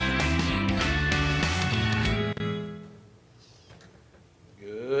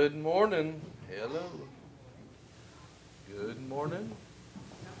morning. Hello. Good morning.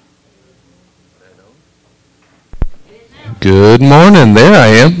 Good morning. There I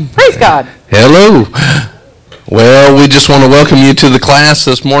am. Praise God. Hello. Well, we just want to welcome you to the class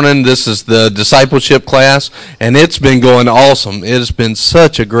this morning. This is the discipleship class, and it's been going awesome. It has been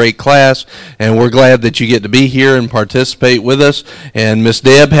such a great class, and we're glad that you get to be here and participate with us. And Miss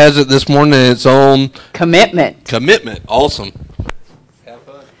Deb has it this morning in its own Commitment. Awesome. Have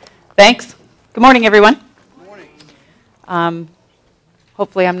fun. Thanks. Good morning, everyone. Good morning.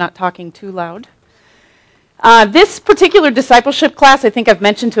 Hopefully I'm not talking too loud. This particular discipleship class, I think I've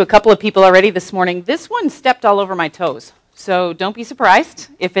mentioned to a couple of people already this morning, this one stepped all over my toes. So don't be surprised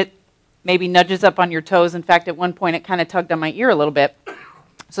if it maybe nudges up on your toes. In fact, at one point it kind of tugged on my ear a little bit.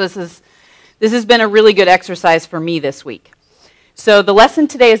 So this has been a really good exercise for me this week. So the lesson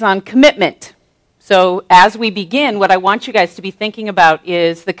today is on commitment. So as we begin, what I want you guys to be thinking about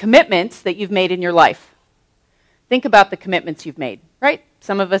is the commitments that you've made in your life. Think about the commitments you've made, right?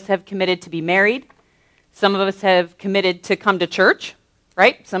 Some of us have committed to be married. Some of us have committed to come to church,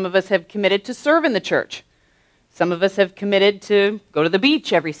 right? Some of us have committed to serve in the church. Some of us have committed to go to the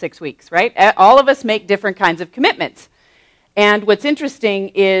beach every 6 weeks, right? All of us make different kinds of commitments. And what's interesting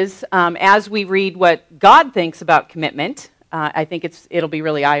is as we read what God thinks about commitment, I think it'll be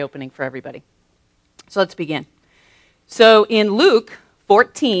really eye-opening for everybody. So let's begin. So in Luke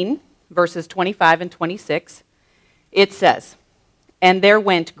 14, verses 25 and 26, it says, "And there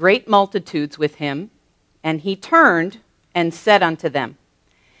went great multitudes with him, and he turned and said unto them,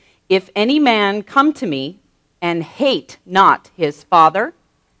 If any man come to me, and hate not his father,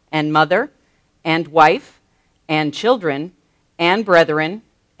 and mother, and wife, and children, and brethren,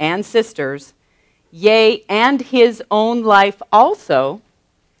 and sisters, yea, and his own life also,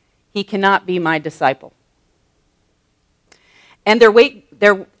 he cannot be my disciple. And there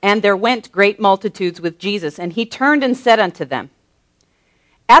went great multitudes with Jesus, and he turned and said unto them,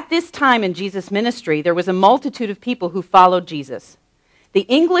 At this time in Jesus' ministry, there was a multitude of people who followed Jesus. The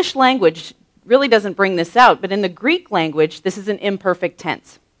English language really doesn't bring this out, but in the Greek language, this is an imperfect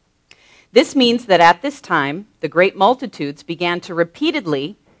tense. This means that at this time, the great multitudes began to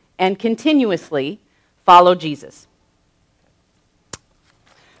repeatedly and continuously follow Jesus.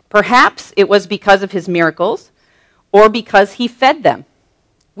 Perhaps it was because of his miracles or because he fed them.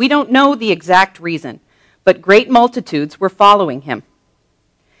 We don't know the exact reason, but great multitudes were following him.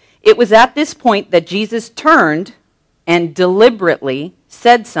 It was at this point that Jesus turned and deliberately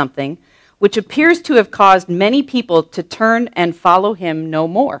said something which appears to have caused many people to turn and follow him no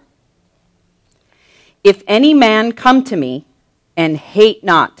more. If any man come to me and hate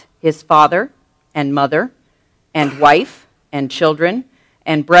not his father and mother and wife and children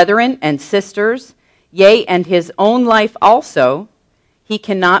and brethren and sisters, yea, and his own life also, he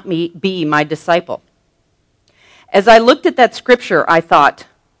cannot be my disciple. As I looked at that scripture, I thought,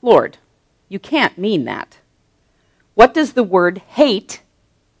 Lord, you can't mean that. What does the word hate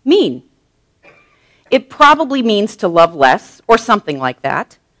mean? It probably means to love less or something like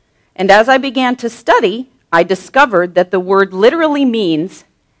that. And as I began to study, I discovered that the word literally means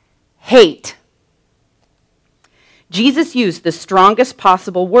hate. Jesus used the strongest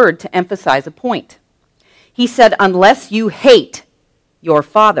possible word to emphasize a point. He said, unless you hate your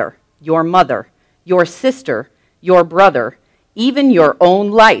father, your mother, your sister, your brother, even your own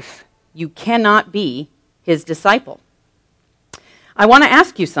life, you cannot be his disciple. I want to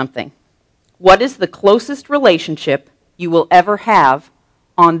ask you something. What is the closest relationship you will ever have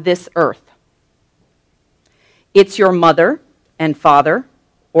on this earth? It's your mother and father,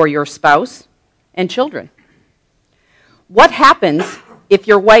 or your spouse and children. What happens if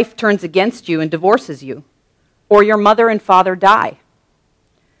your wife turns against you and divorces you, or your mother and father die?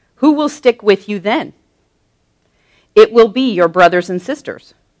 Who will stick with you then? It will be your brothers and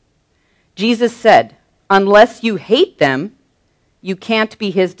sisters. Jesus said, unless you hate them, you can't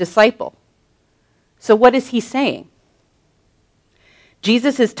be his disciple. So what is he saying?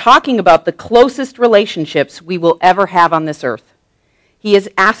 Jesus is talking about the closest relationships we will ever have on this earth. He is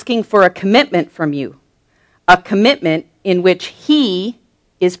asking for a commitment from you, a commitment in which he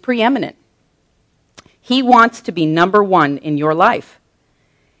is preeminent. He wants to be number one in your life.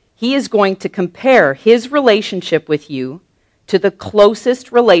 He is going to compare his relationship with you to the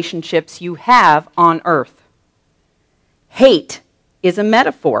closest relationships you have on earth. Hate is a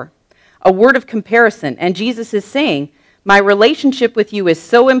metaphor, a word of comparison, and Jesus is saying, my relationship with you is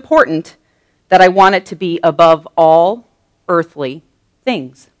so important that I want it to be above all earthly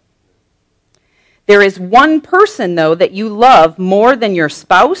things. There is one person, though, that you love more than your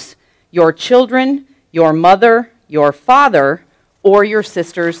spouse, your children, your mother, your father, or your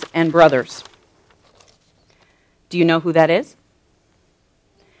sisters and brothers. Do you know who that is?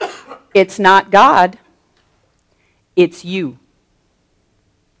 It's not God. It's you.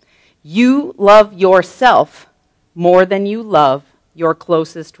 You love yourself more than you love your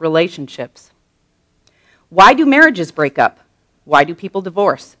closest relationships. Why do marriages break up? Why do people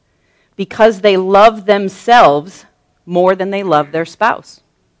divorce? Because they love themselves more than they love their spouse.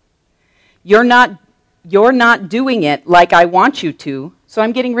 You're not doing it like I want you to, so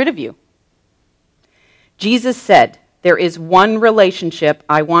I'm getting rid of you. Jesus said, there is one relationship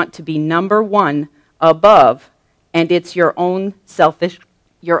I want to be number one above, and it's your own selfish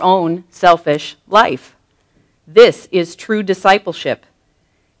life. This is true discipleship.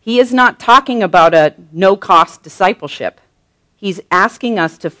 He is not talking about a no-cost discipleship. He's asking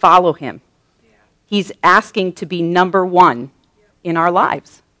us to follow him. He's asking to be number one in our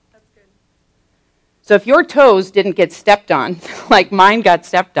lives. That's good. So if your toes didn't get stepped on, like mine got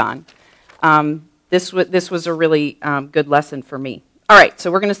stepped on, this was a really good lesson for me. All right,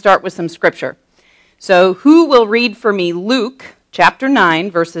 so we're going to start with some scripture. So who will read for me Luke chapter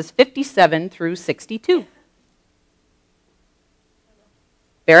 9, verses 57 through 62?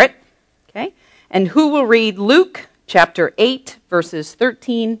 Barrett? Okay. And who will read Luke chapter 8, verses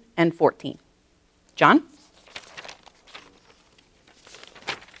 13 and 14? John?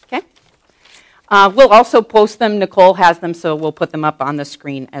 Okay. We'll also post them. Nicole has them, so we'll put them up on the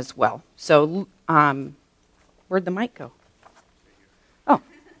screen as well. So where'd the mic go? Oh.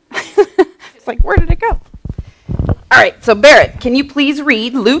 It's like, where did it go? All right, so Barrett, can you please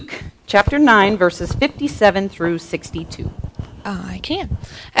read Luke chapter 9, verses 57 through 62? I can.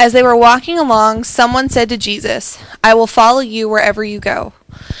 As they were walking along, someone said to Jesus, I will follow you wherever you go.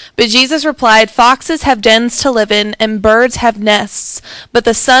 But Jesus replied, foxes have dens to live in, and birds have nests, but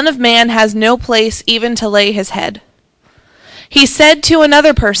the Son of Man has no place even to lay his head. He said to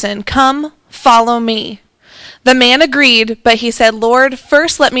another person, come, follow me. The man agreed, but he said, Lord,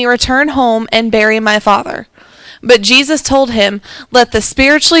 first let me return home and bury my father. But Jesus told him, let the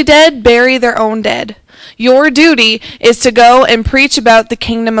spiritually dead bury their own dead. Your duty is to go and preach about the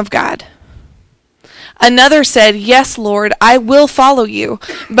kingdom of God. Another said, yes, Lord, I will follow you,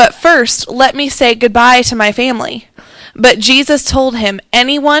 but first let me say goodbye to my family. But Jesus told him,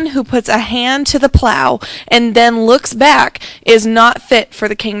 anyone who puts a hand to the plow and then looks back is not fit for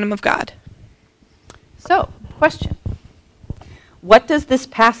the kingdom of God. So, question. What does this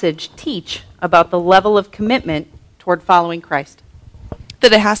passage teach about the level of commitment toward following Christ?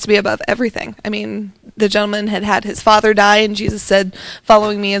 That it has to be above everything. I mean, the gentleman had his father die, and Jesus said,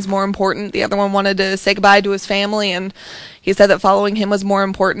 following me is more important. The other one wanted to say goodbye to his family, and he said that following him was more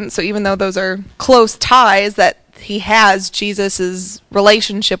important. So even though those are close ties that he has, Jesus'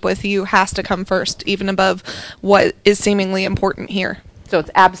 relationship with you has to come first, even above what is seemingly important here. So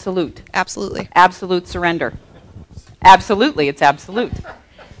it's absolute. Absolutely. Absolute surrender. Absolutely, it's absolute.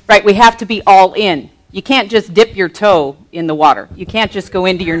 Right, we have to be all in. You can't just dip your toe in the water. You can't just go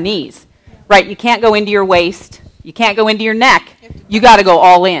into your knees. Right, you can't go into your waist. You can't go into your neck. You got to go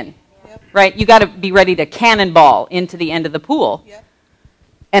all in. Right, you got to be ready to cannonball into the end of the pool.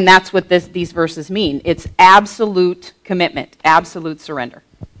 And that's what these verses mean. It's absolute commitment, absolute surrender.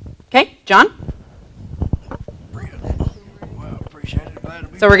 Okay, John?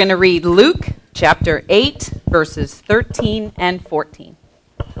 So we're going to read Luke chapter 8, verses 13 and 14.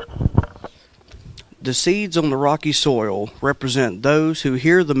 The seeds on the rocky soil represent those who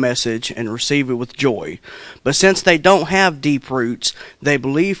hear the message and receive it with joy. But since they don't have deep roots, they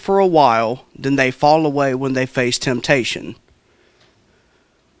believe for a while, then they fall away when they face temptation.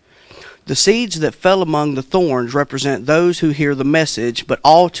 The seeds that fell among the thorns represent those who hear the message, but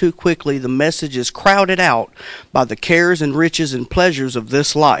all too quickly the message is crowded out by the cares and riches and pleasures of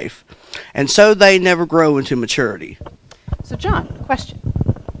this life, and so they never grow into maturity. So John, question.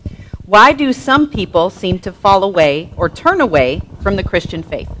 Why do some people seem to fall away or turn away from the Christian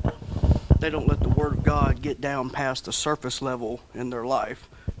faith? They don't let the Word of God get down past the surface level in their life.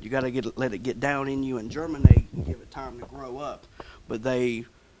 You got to let it get down in you and germinate and give it time to grow up. But they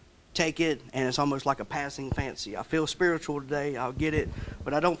take it, and it's almost like a passing fancy. I feel spiritual today, I'll get it,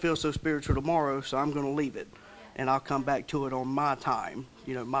 but I don't feel so spiritual tomorrow, so I'm going to leave it. And I'll come back to it on my time,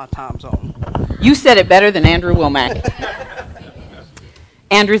 my time zone. You said it better than Andrew Womack.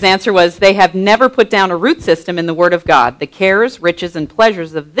 Andrew's answer was, they have never put down a root system in the Word of God. The cares, riches, and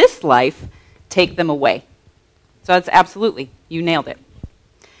pleasures of this life take them away. So it's absolutely, you nailed it.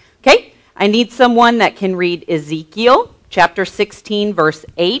 Okay, I need someone that can read Ezekiel chapter 16, verse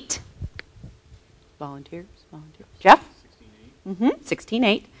 8. Volunteers? Jeff? 16:8.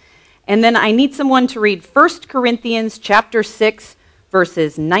 16:8. And then I need someone to read 1 Corinthians chapter 6,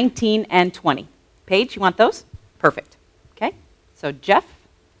 verses 19 and 20. Paige, you want those? Perfect. Okay. So Jeff?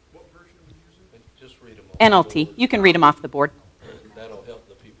 What version are we using? Just read them all. NLT. You can read them off the board. That'll help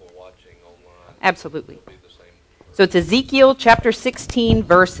the people watching online. Absolutely. It'll be the same. So it's Ezekiel chapter 16,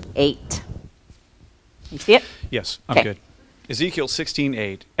 verse 8. You see it? Yes, I'm Okay. good. Ezekiel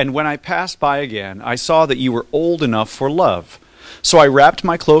 16:8. And when I passed by again, I saw that you were old enough for love. So I wrapped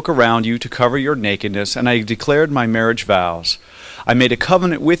my cloak around you to cover your nakedness, and I declared my marriage vows. I made a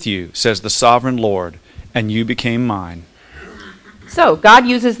covenant with you, says the sovereign Lord, and you became mine. So God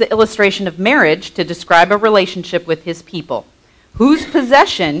uses the illustration of marriage to describe a relationship with his people. Whose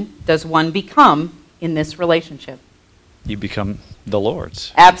possession does one become in this relationship? You become the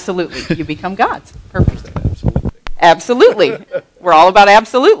Lord's. Absolutely. You become God's. Perfect. Absolutely. Absolutely. We're all about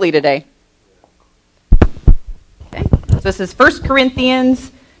absolutely today. Okay. So this is 1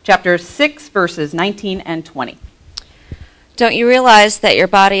 Corinthians chapter 6, verses 19 and 20. Don't you realize that your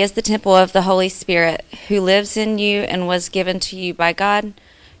body is the temple of the Holy Spirit, who lives in you and was given to you by God?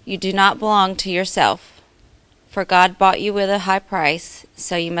 You do not belong to yourself, for God bought you with a high price,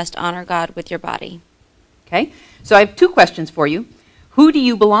 so you must honor God with your body. Okay. So I have two questions for you. Who do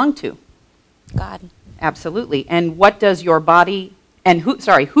you belong to? God. Absolutely. And what does your body and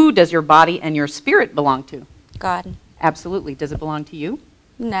who does your body and your spirit belong to? God. Absolutely. Does it belong to you?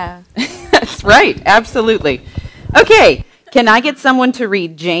 No. That's right. Absolutely. Okay. Can I get someone to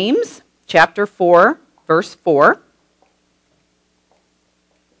read James chapter 4, verse 4?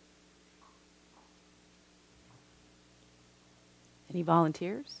 Any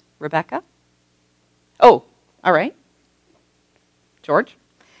volunteers? Rebecca? Oh, all right. George?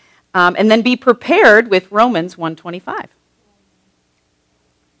 And then be prepared with Romans 1:25.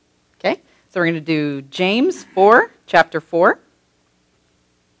 Okay, so we're going to do James 4, chapter 4.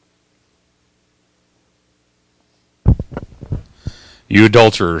 You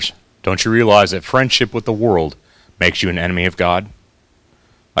adulterers, don't you realize that friendship with the world makes you an enemy of God?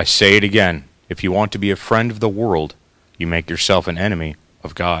 I say it again, if you want to be a friend of the world, you make yourself an enemy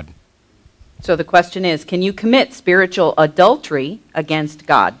of God. So the question is, can you commit spiritual adultery against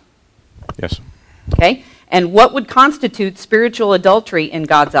God? Yes. Okay, and what would constitute spiritual adultery in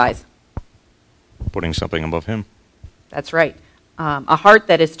God's eyes? Putting something above him. That's right. A heart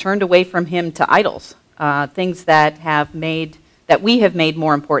that is turned away from him to idols, things that we have made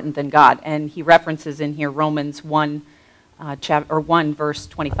more important than God. And he references in here Romans 1, 1 verse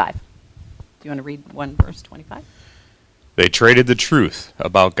 25. Do you want to read 1 verse 25? They traded the truth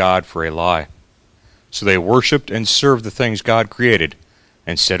about God for a lie. So they worshipped and served the things God created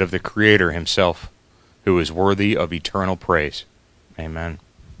instead of the Creator himself, who is worthy of eternal praise. Amen.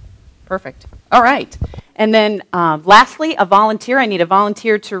 Perfect. All right. And then lastly, a volunteer. I need a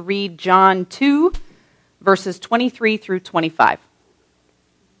volunteer to read John 2, verses 23 through 25.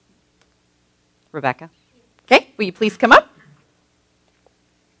 Rebecca. Okay, will you please come up?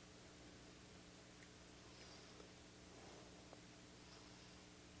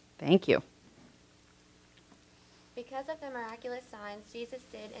 Thank you. Because of the miraculous signs Jesus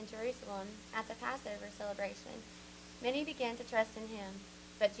did in Jerusalem at the Passover celebration, many began to trust in him.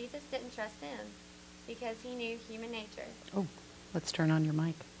 But Jesus didn't trust them because he knew human nature. Oh, let's turn on your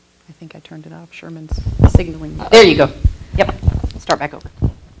mic. I think I turned it off. Sherman's signaling me. There you go. Yep. Start back over.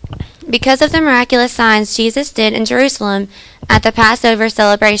 Because of the miraculous signs Jesus did in Jerusalem at the Passover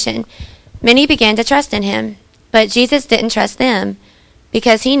celebration, many began to trust in him. But Jesus didn't trust them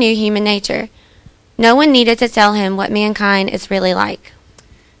because he knew human nature. No one needed to tell him what mankind is really like.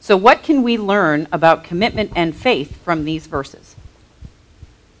 So what can we learn about commitment and faith from these verses?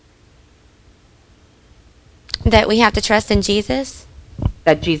 That we have to trust in Jesus.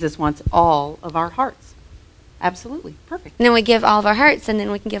 That Jesus wants all of our hearts. Absolutely. Perfect. And then we give all of our hearts, and then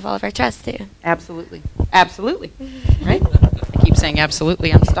we can give all of our trust too. Absolutely. Absolutely. Right? I keep saying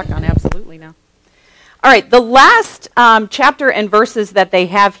absolutely. I'm stuck on absolutely now. All right. The last chapter and verses that they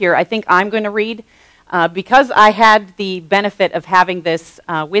have here, I think I'm going to read. Because I had the benefit of having this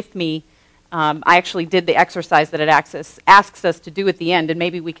with me, I actually did the exercise that it asks us to do at the end, and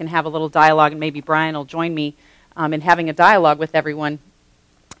maybe we can have a little dialogue, and maybe Brian will join me in having a dialogue with everyone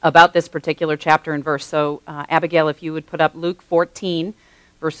about this particular chapter and verse. So, Abigail, if you would put up Luke 14,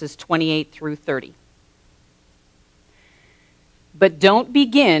 verses 28 through 30. But don't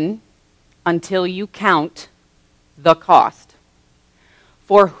begin until you count the cost.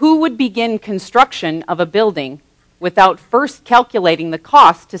 For who would begin construction of a building without first calculating the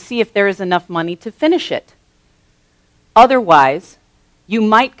cost to see if there is enough money to finish it? Otherwise, you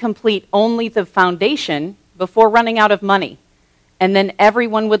might complete only the foundation before running out of money, and then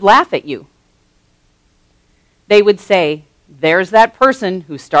everyone would laugh at you. They would say, there's that person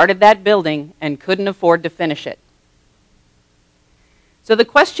who started that building and couldn't afford to finish it. So the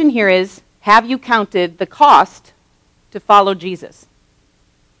question here is, have you counted the cost to follow Jesus?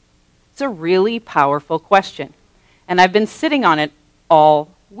 It's a really powerful question, and I've been sitting on it all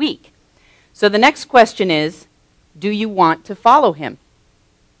week. So the next question is, do you want to follow him?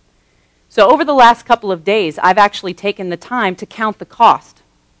 So over the last couple of days, I've actually taken the time to count the cost.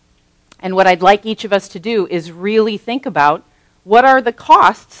 And what I'd like each of us to do is really think about, what are the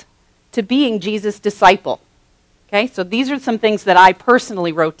costs to being Jesus' disciple? Okay, so these are some things that I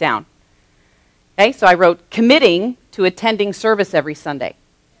personally wrote down. Okay, so I wrote, committing to attending service every Sunday.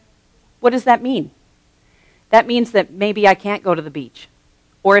 What does that mean? That means that maybe I can't go to the beach.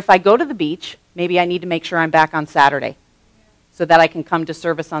 Or if I go to the beach, maybe I need to make sure I'm back on Saturday so that I can come to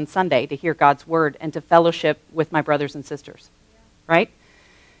service on Sunday to hear God's word and to fellowship with my brothers and sisters. Right?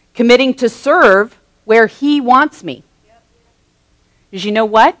 Committing to serve where he wants me. Because you know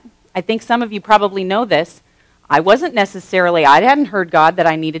what? I think some of you probably know this. I hadn't heard God that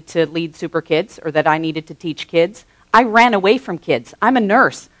I needed to lead Super Kids or that I needed to teach kids. I ran away from kids. I'm a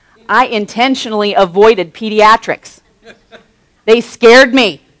nurse. I intentionally avoided pediatrics. They scared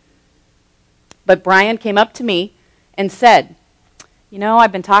me. But Brian came up to me and said, you know,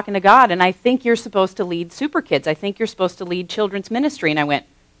 I've been talking to God, and I think you're supposed to lead Super Kids. I think you're supposed to lead children's ministry. And I went,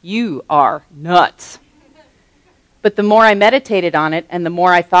 you are nuts. But the more I meditated on it, and the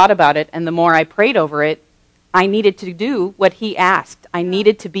more I thought about it, and the more I prayed over it, I needed to do what he asked. I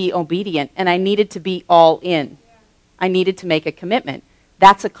needed to be obedient, and I needed to be all in. I needed to make a commitment.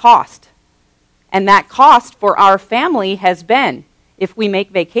 That's a cost. And that cost for our family has been, if we make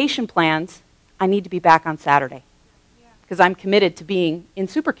vacation plans, I need to be back on Saturday. Because I'm committed to being in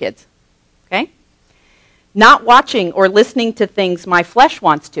Super Kids. Okay? Not watching or listening to things my flesh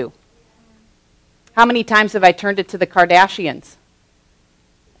wants to. How many times have I turned it to the Kardashians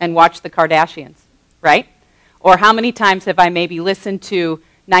and watched the Kardashians? Right? Or how many times have I maybe listened to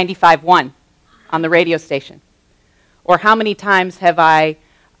 95.1 on the radio station? Or how many times have I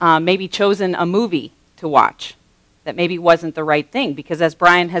maybe chosen a movie to watch that maybe wasn't the right thing? Because as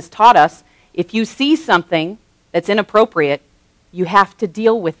Brian has taught us, if you see something that's inappropriate, you have to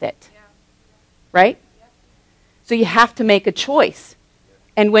deal with it. Right? So you have to make a choice.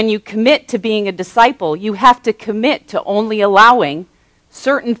 And when you commit to being a disciple, you have to commit to only allowing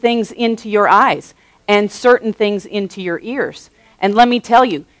certain things into your eyes and certain things into your ears. And let me tell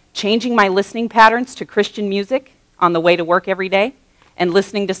you, changing my listening patterns to Christian music on the way to work every day and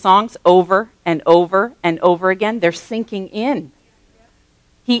listening to songs over and over and over again, they're sinking in.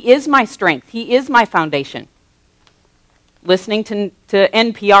 He is my strength. He is my foundation. Listening to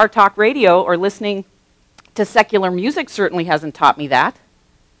NPR talk radio or listening to secular music certainly hasn't taught me that.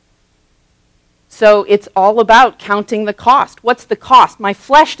 So it's all about counting the cost. What's the cost? My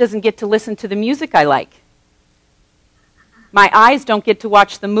flesh doesn't get to listen to the music I like. My eyes don't get to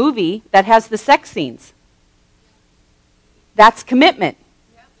watch the movie that has the sex scenes. That's commitment.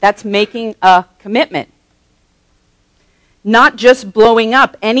 That's making a commitment. Not just blowing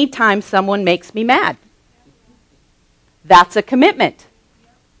up anytime someone makes me mad. That's a commitment.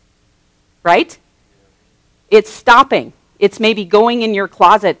 Right? It's stopping. It's maybe going in your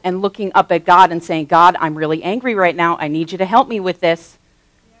closet and looking up at God and saying, God, I'm really angry right now. I need you to help me with this.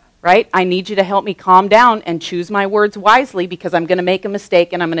 Right? I need you to help me calm down and choose my words wisely because I'm going to make a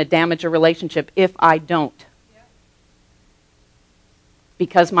mistake and I'm going to damage a relationship if I don't.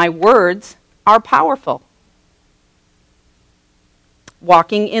 Because my words are powerful.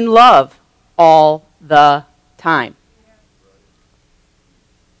 Walking in love all the time.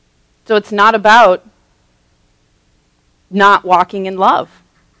 So it's not about not walking in love.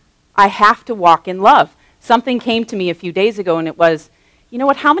 I have to walk in love. Something came to me a few days ago and it was, you know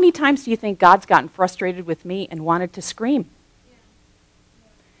what, how many times do you think God's gotten frustrated with me and wanted to scream?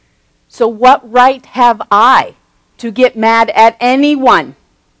 So what right have I to get mad at anyone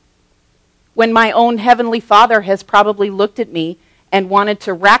when my own Heavenly Father has probably looked at me and wanted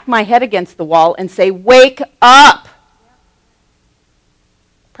to rack my head against the wall and say, wake up?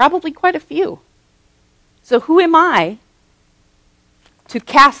 Probably quite a few. So who am I to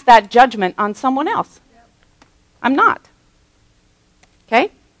cast that judgment on someone else? I'm not.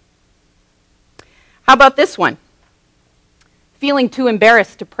 Okay? How about this one? Feeling too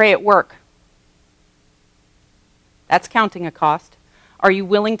embarrassed to pray at work. That's counting a cost. Are you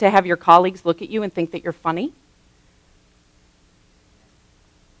willing to have your colleagues look at you and think that you're funny?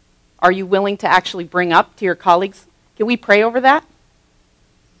 Are you willing to actually bring up to your colleagues, can we pray over that?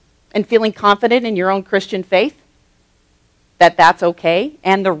 And feeling confident in your own Christian faith? that that's okay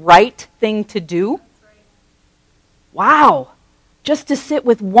and the right thing to do. Wow. Just to sit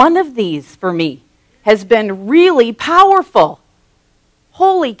with one of these for me has been really powerful.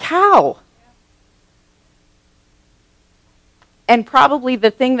 Holy cow. And probably the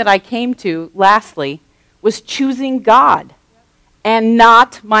thing that I came to, lastly, was choosing God and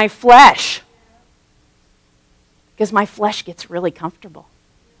not my flesh. Because my flesh gets really comfortable,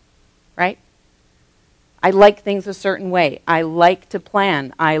 right? I like things a certain way. I like to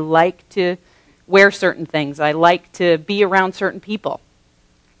plan. I like to wear certain things. I like to be around certain people.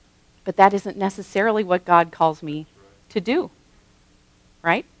 But that isn't necessarily what God calls me to do,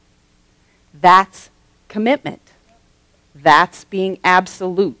 right? That's commitment. That's being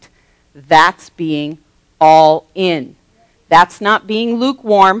absolute. That's being all in. That's not being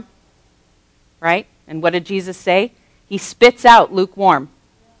lukewarm, right? And what did Jesus say? He spits out lukewarm.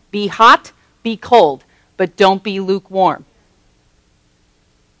 Be hot, be cold, but don't be lukewarm.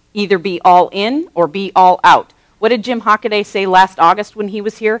 Either be all in or be all out. What did Jim Hockaday say last August when he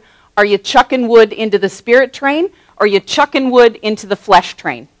was here? Are you chucking wood into the spirit train or are you chucking wood into the flesh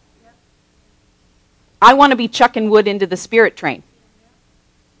train? I want to be chucking wood into the spirit train.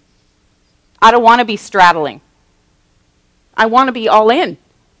 I don't want to be straddling. I want to be all in.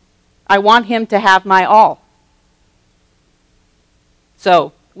 I want him to have my all.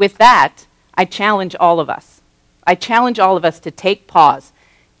 So, with that, I challenge all of us. I challenge all of us to take pause,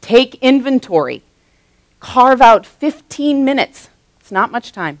 take inventory, carve out 15 minutes. It's not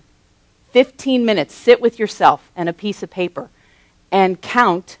much time. 15 minutes, sit with yourself and a piece of paper and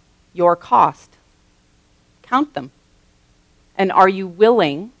count your cost. Count them. And are you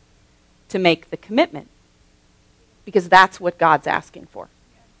willing to make the commitment? Because that's what God's asking for.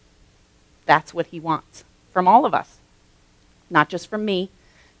 That's what he wants from all of us. Not just from me,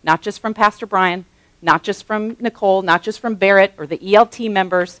 not just from Pastor Brian, not just from Nicole, not just from Barrett or the ELT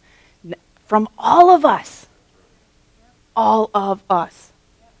members, from all of us. All of us.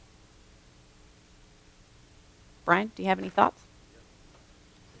 Brian, do you have any thoughts?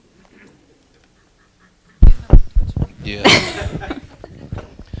 Yeah.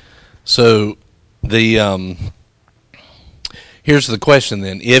 So the here's the question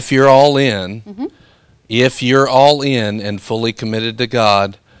then. If you're all in, if you're all in and fully committed to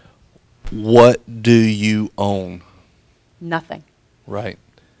God, what do you own? Nothing. Right.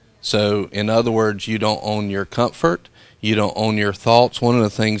 So in other words, you don't own your comfort. You don't own your thoughts. One of the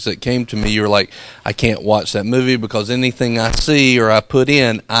things that came to me, you were like, I can't watch that movie because anything I see or I put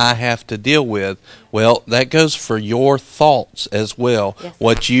in, I have to deal with. Well, that goes for your thoughts as well. Yes.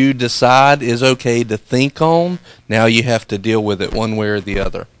 What you decide is okay to think on, now you have to deal with it one way or the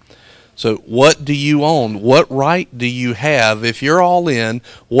other. So what do you own? What right do you have? If you're all in,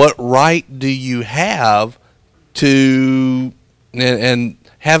 what right do you have to and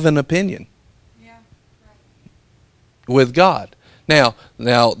have an opinion with God? Now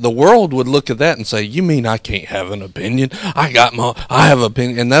the world would look at that and say, you mean I can't have an opinion? I have an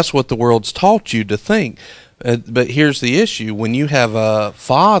opinion. And that's what the world's taught you to think. But here's the issue. When you have a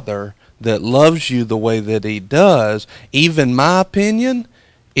father that loves you the way that he does, even my opinion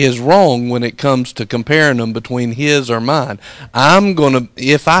is wrong when it comes to comparing them between his or mine.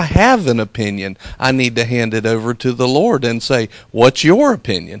 If I have an opinion, I need to hand it over to the Lord and say, what's your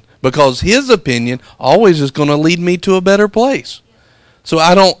opinion? Because his opinion always is going to lead me to a better place. So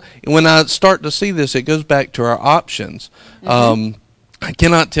when I start to see this, it goes back to our options. I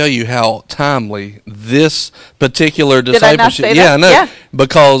cannot tell you how timely this particular discipleship. Did I not say that? I know. Yeah.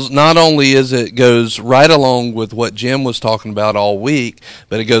 Because not only goes right along with what Jim was talking about all week,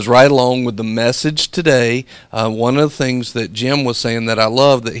 but it goes right along with the message today. One of the things that Jim was saying that I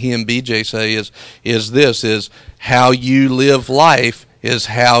love that he and BJ say is how you live life is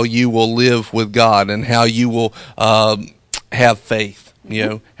how you will live with God and how you will have faith. You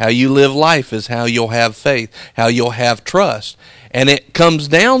know, how you live life is how you'll have faith, how you'll have trust. And it comes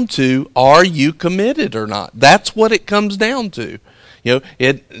down to, are you committed or not? That's what it comes down to. You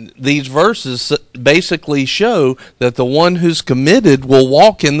know, these verses basically show that the one who's committed will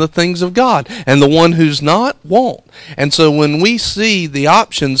walk in the things of God, and the one who's not won't. And so when we see the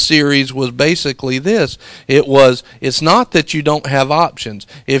options series was basically this, it's not that you don't have options.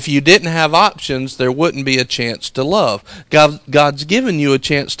 If you didn't have options, there wouldn't be a chance to love. God's given you a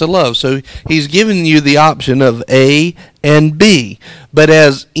chance to love, so he's given you the option of A and B. But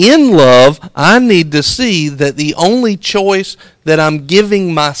as in love, I need to see that the only choice that I'm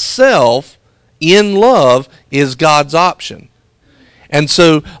giving myself in love is God's option. And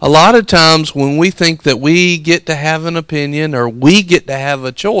so a lot of times when we think that we get to have an opinion or we get to have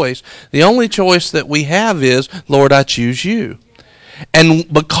a choice, the only choice that we have is, Lord, I choose you.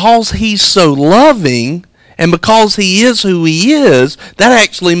 And because he's so loving, and because he is who he is, that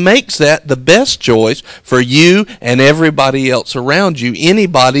actually makes that the best choice for you and everybody else around you.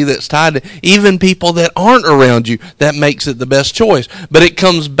 Anybody that's tied to, even people that aren't around you, that makes it the best choice. But it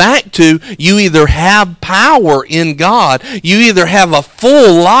comes back to, you either have power in God, you either have a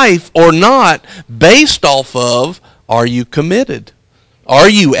full life or not, based off of, are you committed? Are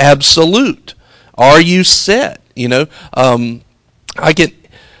you absolute? Are you set?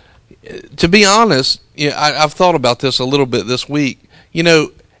 To be honest, I've thought about this a little bit this week.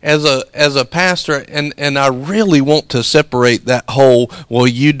 As a pastor, and I really want to separate that whole, well,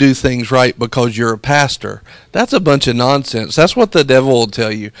 you do things right because you're a pastor. That's a bunch of nonsense. That's what the devil will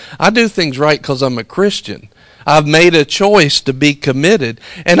tell you. I do things right because I'm a Christian. I've made a choice to be committed,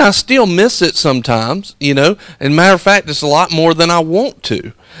 and I still miss it sometimes, And matter of fact, it's a lot more than I want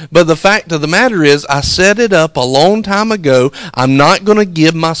to. But the fact of the matter is, I set it up a long time ago. I'm not going to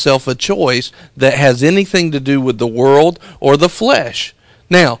give myself a choice that has anything to do with the world or the flesh.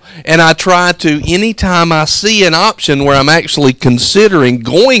 Now, and I try to, anytime I see an option where I'm actually considering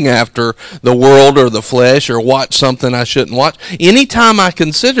going after the world or the flesh or watch something I shouldn't watch, anytime I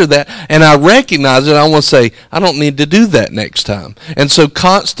consider that and I recognize it, I want to say, I don't need to do that next time. And so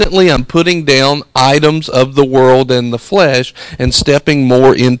constantly I'm putting down items of the world and the flesh and stepping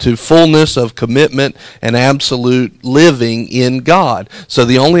more into fullness of commitment and absolute living in God. So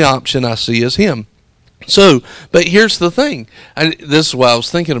the only option I see is him. So, but here's the thing. This is what I was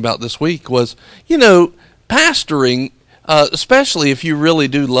thinking about this week was, pastoring, especially if you really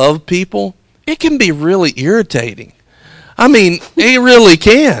do love people, it can be really irritating. I mean, it really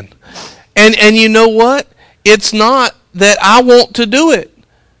can. And you know what? It's not that I want to do it.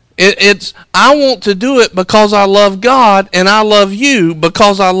 It's I want to do it because I love God, and I love you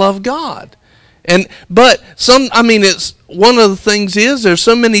because I love God. But it's one of the things is there's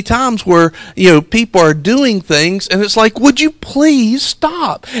so many times where, people are doing things and it's like, would you please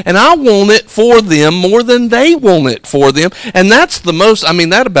stop? And I want it for them more than they want it for them. And that's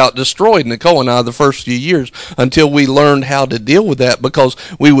that about destroyed Nicole and I the first few years until we learned how to deal with that, because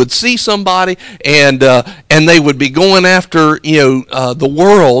we would see somebody and they would be going after, the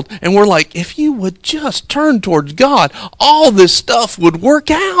world. And we're like, if you would just turn towards God, all this stuff would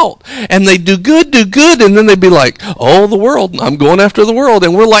work out. And they do good. And then they'd be like, oh, the world, I'm going after the world.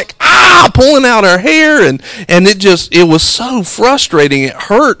 And we're like, pulling out our hair. And it was so frustrating. It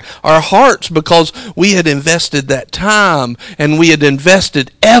hurt our hearts because we had invested that time and we had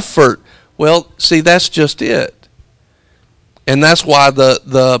invested effort. Well, see, that's just it. And that's why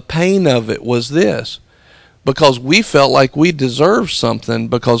the pain of it was this, because we felt like we deserved something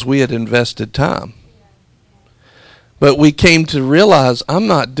because we had invested time. But we came to realize, I'm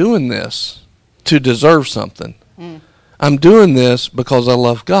not doing this to deserve something. I'm doing this because I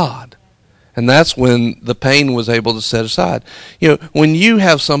love God. And that's when the pain was able to set aside. When you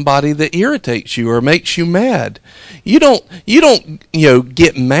have somebody that irritates you or makes you mad, you don't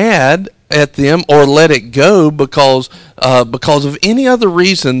get mad at them or let it go because of any other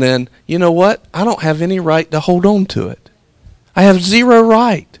reason than, you know what? I don't have any right to hold on to it. I have zero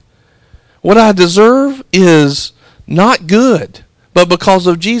right. What I deserve is not good. But because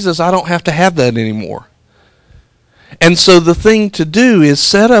of Jesus, I don't have to have that anymore. And so the thing to do is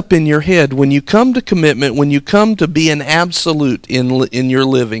set up in your head, when you come to commitment, when you come to be an absolute in your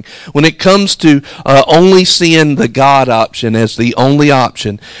living, when it comes to only seeing the God option as the only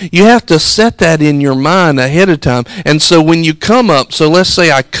option, you have to set that in your mind ahead of time. And so when you come up, so let's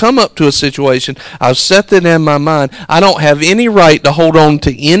say I come up to a situation, I've set that in my mind, I don't have any right to hold on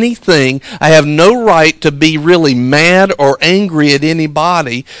to anything. I have no right to be really mad or angry at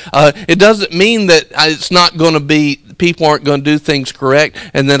anybody. It doesn't mean that it's not going to be, people aren't going to do things correct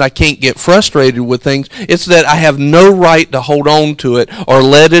and that I can't get frustrated with things. It's that I have no right to hold on to it or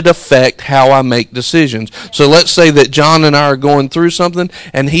let it affect how I make decisions. So let's say that John and I are going through something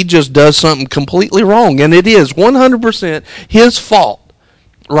and he just does something completely wrong, and it is 100% his fault,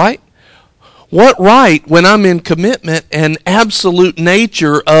 right? What right, when I'm in commitment and absolute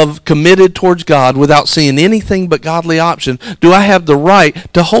nature of committed towards God without seeing anything but godly option, do I have the right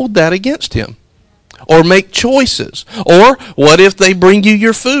to hold that against him? Or make choices? Or what if they bring you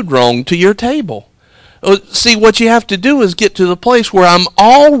your food wrong to your table? See, what you have to do is get to the place where I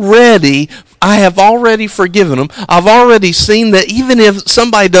have already forgiven them. I've already seen that even if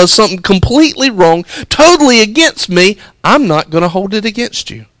somebody does something completely wrong, totally against me, I'm not going to hold it against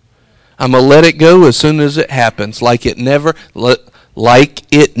you. I'm going to let it go as soon as it happens, like it never like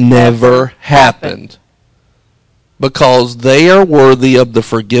it never happened. Because they are worthy of the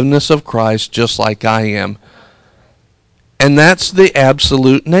forgiveness of Christ just like I am. And that's the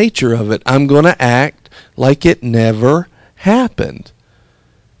absolute nature of it. I'm going to act like it never happened.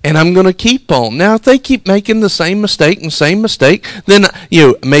 And I'm going to keep on. Now, if they keep making the same mistake, then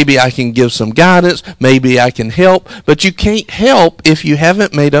maybe I can give some guidance, maybe I can help, but you can't help if you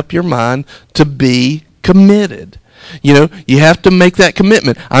haven't made up your mind to be committed. You have to make that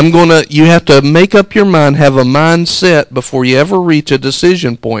commitment. You have to make up your mind, have a mindset before you ever reach a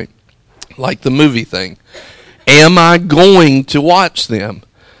decision point, like the movie thing. Am I going to watch them?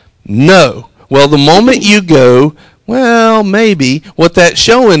 No. Well, the moment you go, well, maybe, what that's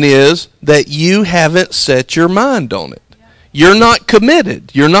showing is that you haven't set your mind on it. You're not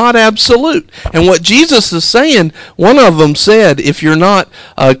committed. You're not absolute. And what Jesus is saying, one of them said, if you're not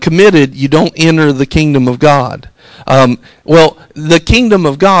committed, you don't enter the kingdom of God. Well, the kingdom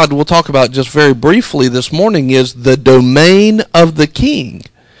of God, we'll talk about just very briefly this morning, is the domain of the king.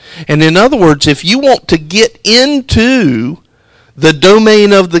 And in other words, if you want to get into the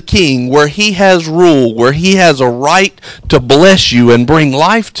domain of the king, where he has rule, where he has a right to bless you and bring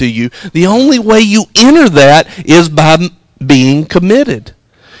life to you, the only way you enter that is by being committed.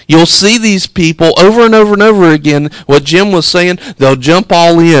 You'll see these people over and over and over again, what Jim was saying, they'll jump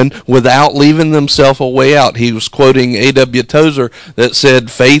all in without leaving themselves a way out. He was quoting A.W. Tozer that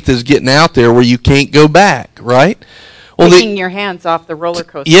said, faith is getting out there where you can't go back, right? Well, taking your hands off the roller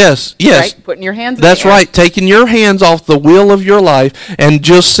coaster. Yes. Right? Putting your hands in That's the air. right. Taking your hands off the wheel of your life and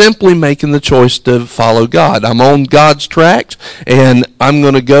just simply making the choice to follow God. I'm on God's tracks, and I'm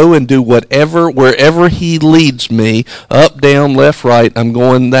going to go and do wherever he leads me, up, down, left, right, I'm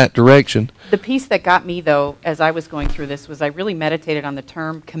going that direction. The piece that got me, though, as I was going through this, was I really meditated on the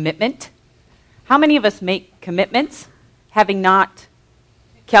term commitment. How many of us make commitments having not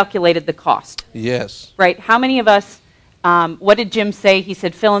calculated the cost? Yes. Right? How many of us... what did Jim say? He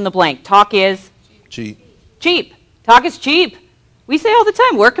said, fill in the blank. Talk is? Cheap. Cheap. Talk is cheap. We say all the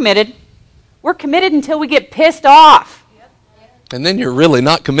time, we're committed. We're committed until we get pissed off. And then you're really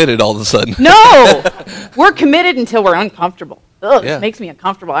not committed all of a sudden. No! We're committed until we're uncomfortable. Ugh, Yeah. this makes me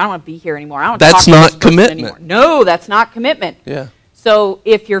uncomfortable. I don't want to be here anymore. I don't That's talk to this not person commitment. anymore. No, that's not commitment. Yeah. So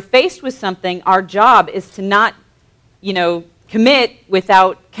if you're faced with something, our job is to not, commit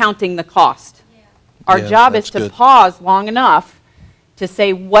without counting the cost. Our Yeah, job is that's to good. pause long enough to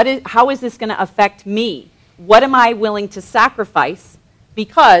say, how is this going to affect me? What am I willing to sacrifice?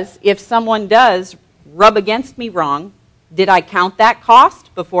 Because if someone does rub against me wrong, did I count that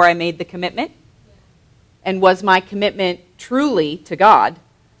cost before I made the commitment? And was my commitment truly to God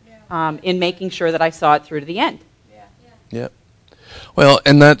in making sure that I saw it through to the end? Yep. Well,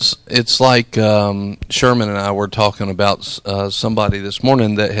 and it's like Sherman and I were talking about somebody this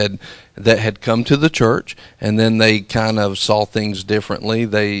morning that had come to the church, and then they kind of saw things differently.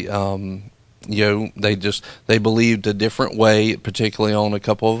 They they believed a different way, particularly on a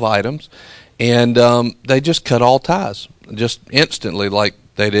couple of items, and they just cut all ties just instantly. Like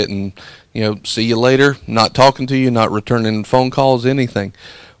they didn't, see you later, not talking to you, not returning phone calls, anything.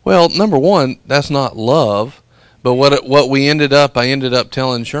 Well, number one, that's not love. But what I ended up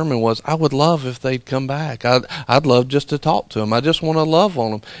telling Sherman was, I would love if they'd come back. I'd love just to talk to them. I just want to love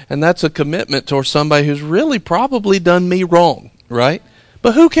on them. And that's a commitment towards somebody who's really probably done me wrong, right?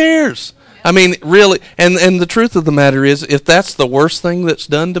 But who cares? I mean, really, and the truth of the matter is, if that's the worst thing that's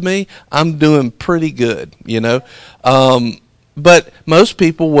done to me, I'm doing pretty good, But most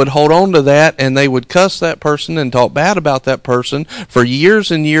people would hold on to that, and they would cuss that person and talk bad about that person for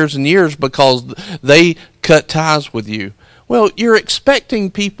years and years and years because they cut ties with you. Well, you're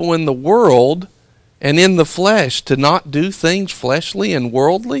expecting people in the world and in the flesh to not do things fleshly and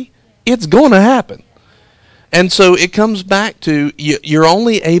worldly. It's going to happen. And so it comes back to you're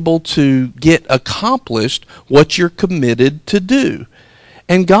only able to get accomplished what you're committed to do.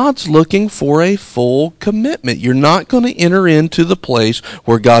 And God's looking for a full commitment. You're not going to enter into the place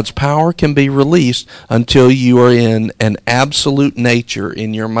where God's power can be released until you are in an absolute nature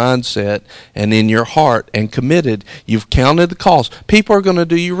in your mindset and in your heart and committed. You've counted the cost. People are going to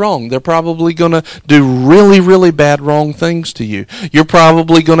do you wrong. They're probably going to do really, really bad wrong things to you. You're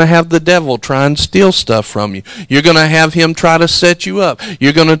probably going to have the devil try and steal stuff from you. You're going to have him try to set you up.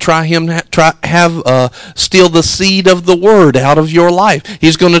 You're going to steal the seed of the word out of your life.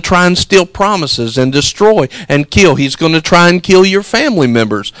 He's going to try and steal promises and destroy and kill. He's going to try and kill your family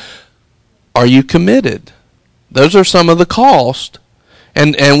members. Are you committed? Those are some of the cost.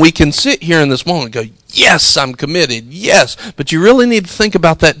 And we can sit here in this moment and go, yes, I'm committed, yes. But you really need to think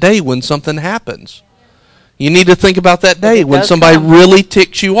about that day when something happens. You need to think about that day when does somebody come. really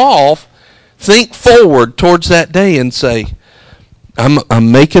ticks you off. Think forward towards that day and say,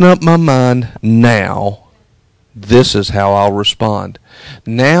 I'm making up my mind now. This is how I'll respond.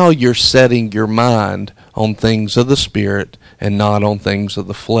 Now you're setting your mind on things of the Spirit and not on things of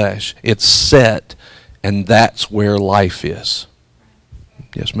the flesh. It's set, and that's where life is.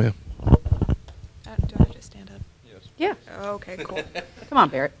 Yes, ma'am. Do I just stand up? Yeah. Oh, okay, cool. Come on,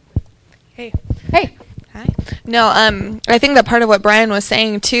 Barrett. Hey. Hey. Hi. No, I think that part of what Brian was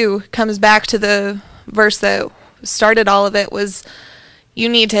saying too comes back to the verse that started all of it was you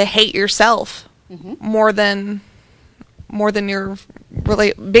need to hate yourself more than your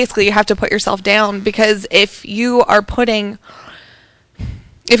basically you have to put yourself down, because if you're putting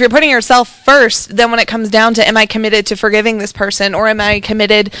yourself first, then when it comes down to am I committed to forgiving this person, or am I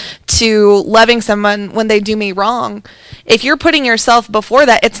committed to loving someone when they do me wrong, if you're putting yourself before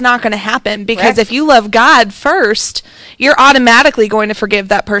that, it's not going to happen, because Correct. if you love God first, you're automatically going to forgive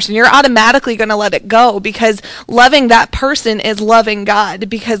that person. You're automatically going to let it go, because loving that person is loving God,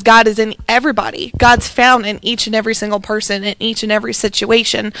 because God is in everybody. God's found in each and every single person in each and every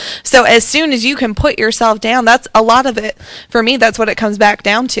situation. So as soon as you can put yourself down, that's a lot of it. For me, that's what it comes back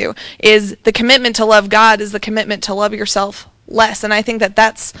down to, is the commitment to love God is the commitment to love yourself less. And I think that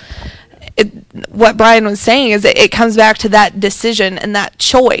that's what Brian was saying, is it comes back to that decision and that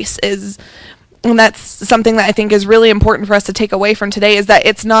choice and that's something that I think is really important for us to take away from today, is that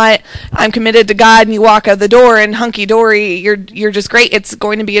it's not I'm committed to God and you walk out the door and hunky-dory, you're just great. It's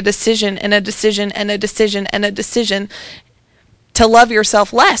going to be a decision and a decision and a decision and a decision to love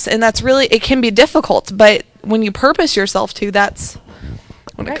yourself less. And that's really, it can be difficult, but when you purpose yourself to, that's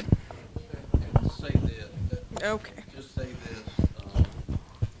Right. Say this. Okay. Just say this,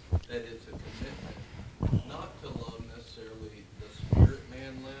 that it's a commitment not to love necessarily the spirit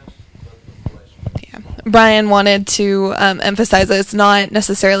man less, but the flesh man. Yeah. Brian wanted to emphasize that it's not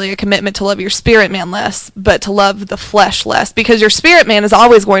necessarily a commitment to love your spirit man less, but to love the flesh less, because your spirit man is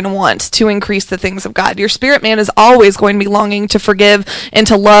always going to want to increase the things of God. Your spirit man is always going to be longing to forgive and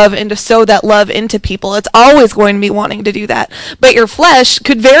to love and to sow that love into people. It's always going to be wanting to do that. But your flesh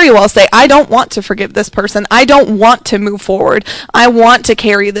could very well say, I don't want to forgive this person. I don't want to move forward. I want to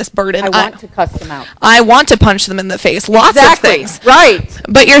carry this burden. I want to cuss them out. I want to punch them in the face. Lots of things. Right.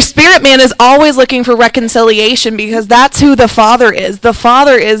 But your spirit man is always looking for reconciliation, because that's who the Father is. The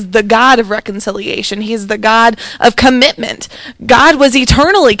Father is the God of reconciliation. He's the God of commitment. God was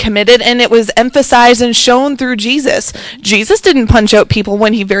eternally committed, and it was emphasized and shown through Jesus. Jesus didn't punch out people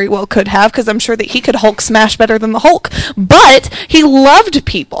when he very well could have, because I'm sure that he could Hulk smash better than the Hulk. But he loved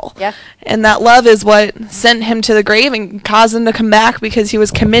people. Yeah. And that love is what sent him to the grave and caused him to come back, because he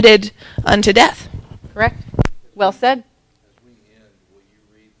was committed unto death. Correct. Well said. As we end, will you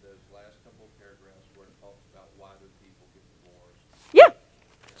read those last couple of paragraphs where it talks about why do people get divorced? Yeah.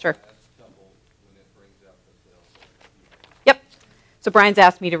 Sure. Last couple, when it brings out the self. Yep. So Brian's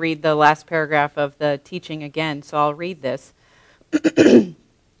asked me to read the last paragraph of the teaching again, so I'll read this.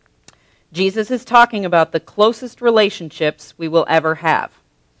 Jesus is talking about the closest relationships we will ever have.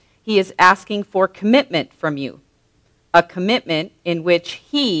 He is asking for commitment from you, a commitment in which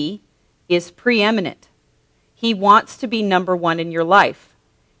he is preeminent. He wants to be number one in your life.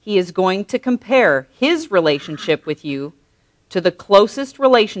 He is going to compare his relationship with you to the closest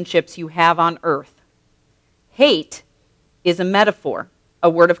relationships you have on earth. Hate is a metaphor, a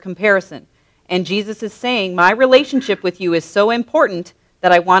word of comparison. And Jesus is saying, my relationship with you is so important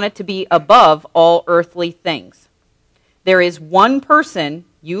that I want it to be above all earthly things. There is one person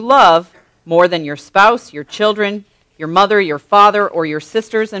you love more than your spouse, your children, your mother, your father, or your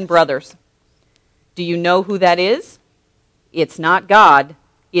sisters and brothers. Do you know who that is? It's not God,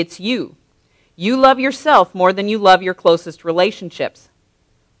 it's you. You love yourself more than you love your closest relationships.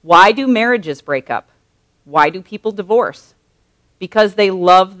 Why do marriages break up? Why do people divorce? Because they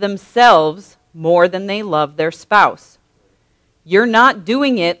love themselves more than they love their spouse. You're not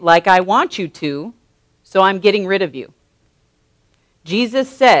doing it like I want you to, so I'm getting rid of you. Jesus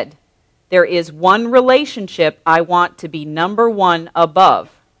said, there is one relationship I want to be number one above.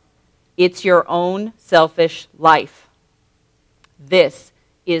 It's your own selfish life. This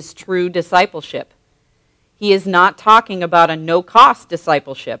is true discipleship. He is not talking about a no-cost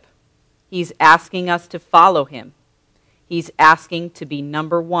discipleship. He's asking us to follow him. He's asking to be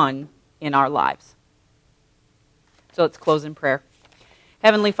number one in our lives. So let's close in prayer.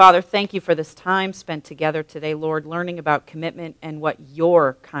 Heavenly Father, thank you for this time spent together today, Lord, learning about commitment and what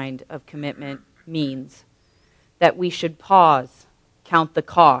your kind of commitment means. That we should pause, count the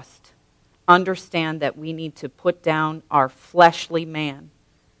cost, understand that we need to put down our fleshly man,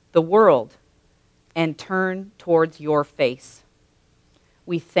 the world, and turn towards your face.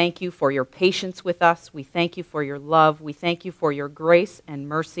 We thank you for your patience with us. We thank you for your love. We thank you for your grace and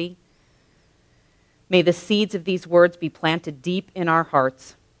mercy. May the seeds of these words be planted deep in our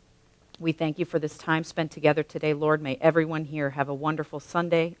hearts. We thank you for this time spent together today, Lord. May everyone here have a wonderful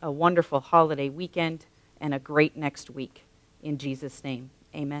Sunday, a wonderful holiday weekend, and a great next week. In Jesus' name,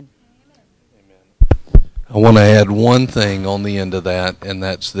 amen. I want to add one thing on the end of that, and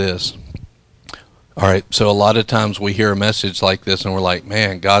that's this. All right, so a lot of times we hear a message like this, and we're like,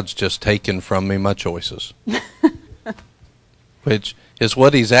 man, God's just taken from me my choices, which is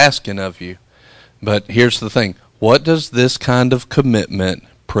what he's asking of you. But here's the thing. What does this kind of commitment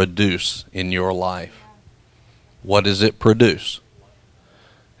produce in your life? What does it produce?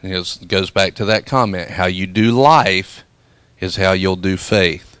 And it goes back to that comment. How you do life is how you'll do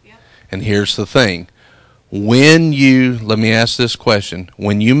faith. And here's the thing. Let me ask this question.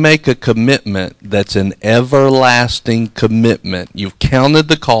 When you make a commitment that's an everlasting commitment, you've counted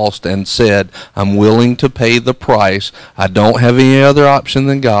the cost and said, I'm willing to pay the price, I don't have any other option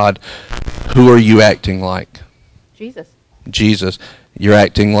than God, who are you acting like? Jesus. You're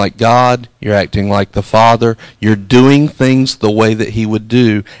acting like God. You're acting like the Father. You're doing things the way that he would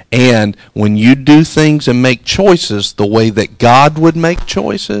do. And when you do things and make choices the way that God would make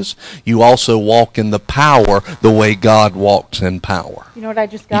choices, you also walk in the power the way God walks in power. You know what I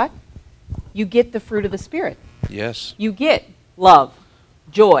just got? You get the fruit of the Spirit. Yes. You get love,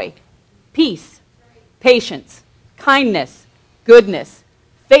 joy, peace, patience, kindness, goodness,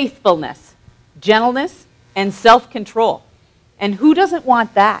 faithfulness, gentleness, and self-control. And who doesn't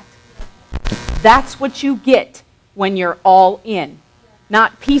want that? That's what you get when you're all in.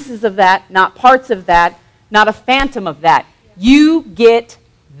 Not pieces of that, not parts of that, not a phantom of that. You get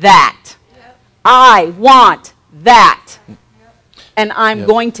that. I want that. And I'm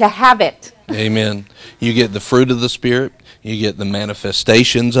going to have it. Amen. You get the fruit of the Spirit. You get the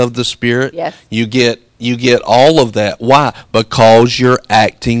manifestations of the Spirit. Yes. You get all of that. Why? Because you're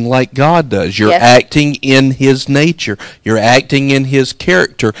acting like God does. You're acting in his nature. You're acting in his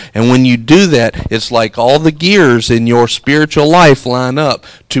character. And when you do that, it's like all the gears in your spiritual life line up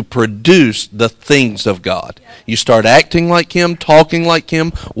to produce the things of God. You start acting like him, talking like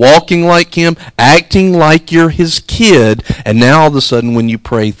him, walking like him, acting like you're his kid, and now all of a sudden when you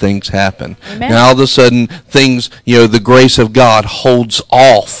pray, things happen. Amen. Now all of a sudden things, the grace of God holds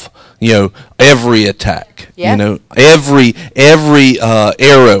off, every attack. Yes. Every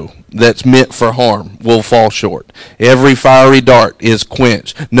arrow that's meant for harm will fall short. Every fiery dart is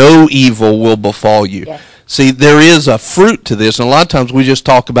quenched. No evil will befall you. Yes. See, there is a fruit to this, and a lot of times we just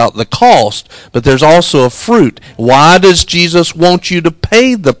talk about the cost, but there's also a fruit. Why does Jesus want you to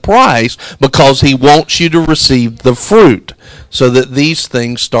pay the price? Because he wants you to receive the fruit, so that these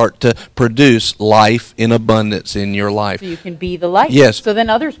things start to produce life in abundance in your life. So you can be the light. Yes. So then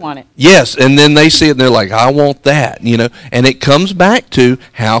others want it. Yes, and then they see it and they're like, I want that, And it comes back to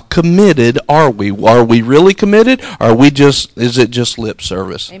how committed are we? Are we really committed? Or is it just lip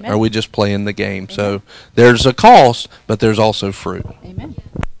service? Amen. Are we just playing the game? Amen. So there's a cost, but there's also fruit. Amen.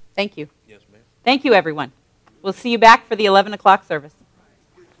 Thank you. Yes, ma'am. Thank you, everyone. We'll see you back for the 11 o'clock service.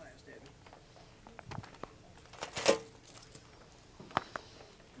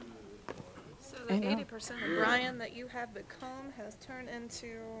 The 80% of Brian that you have become has turned into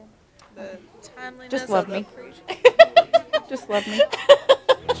the timeliness Just love of me. the preaching. Just love me.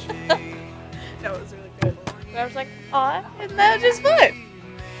 That was really good. I was like, aw, isn't that just fun?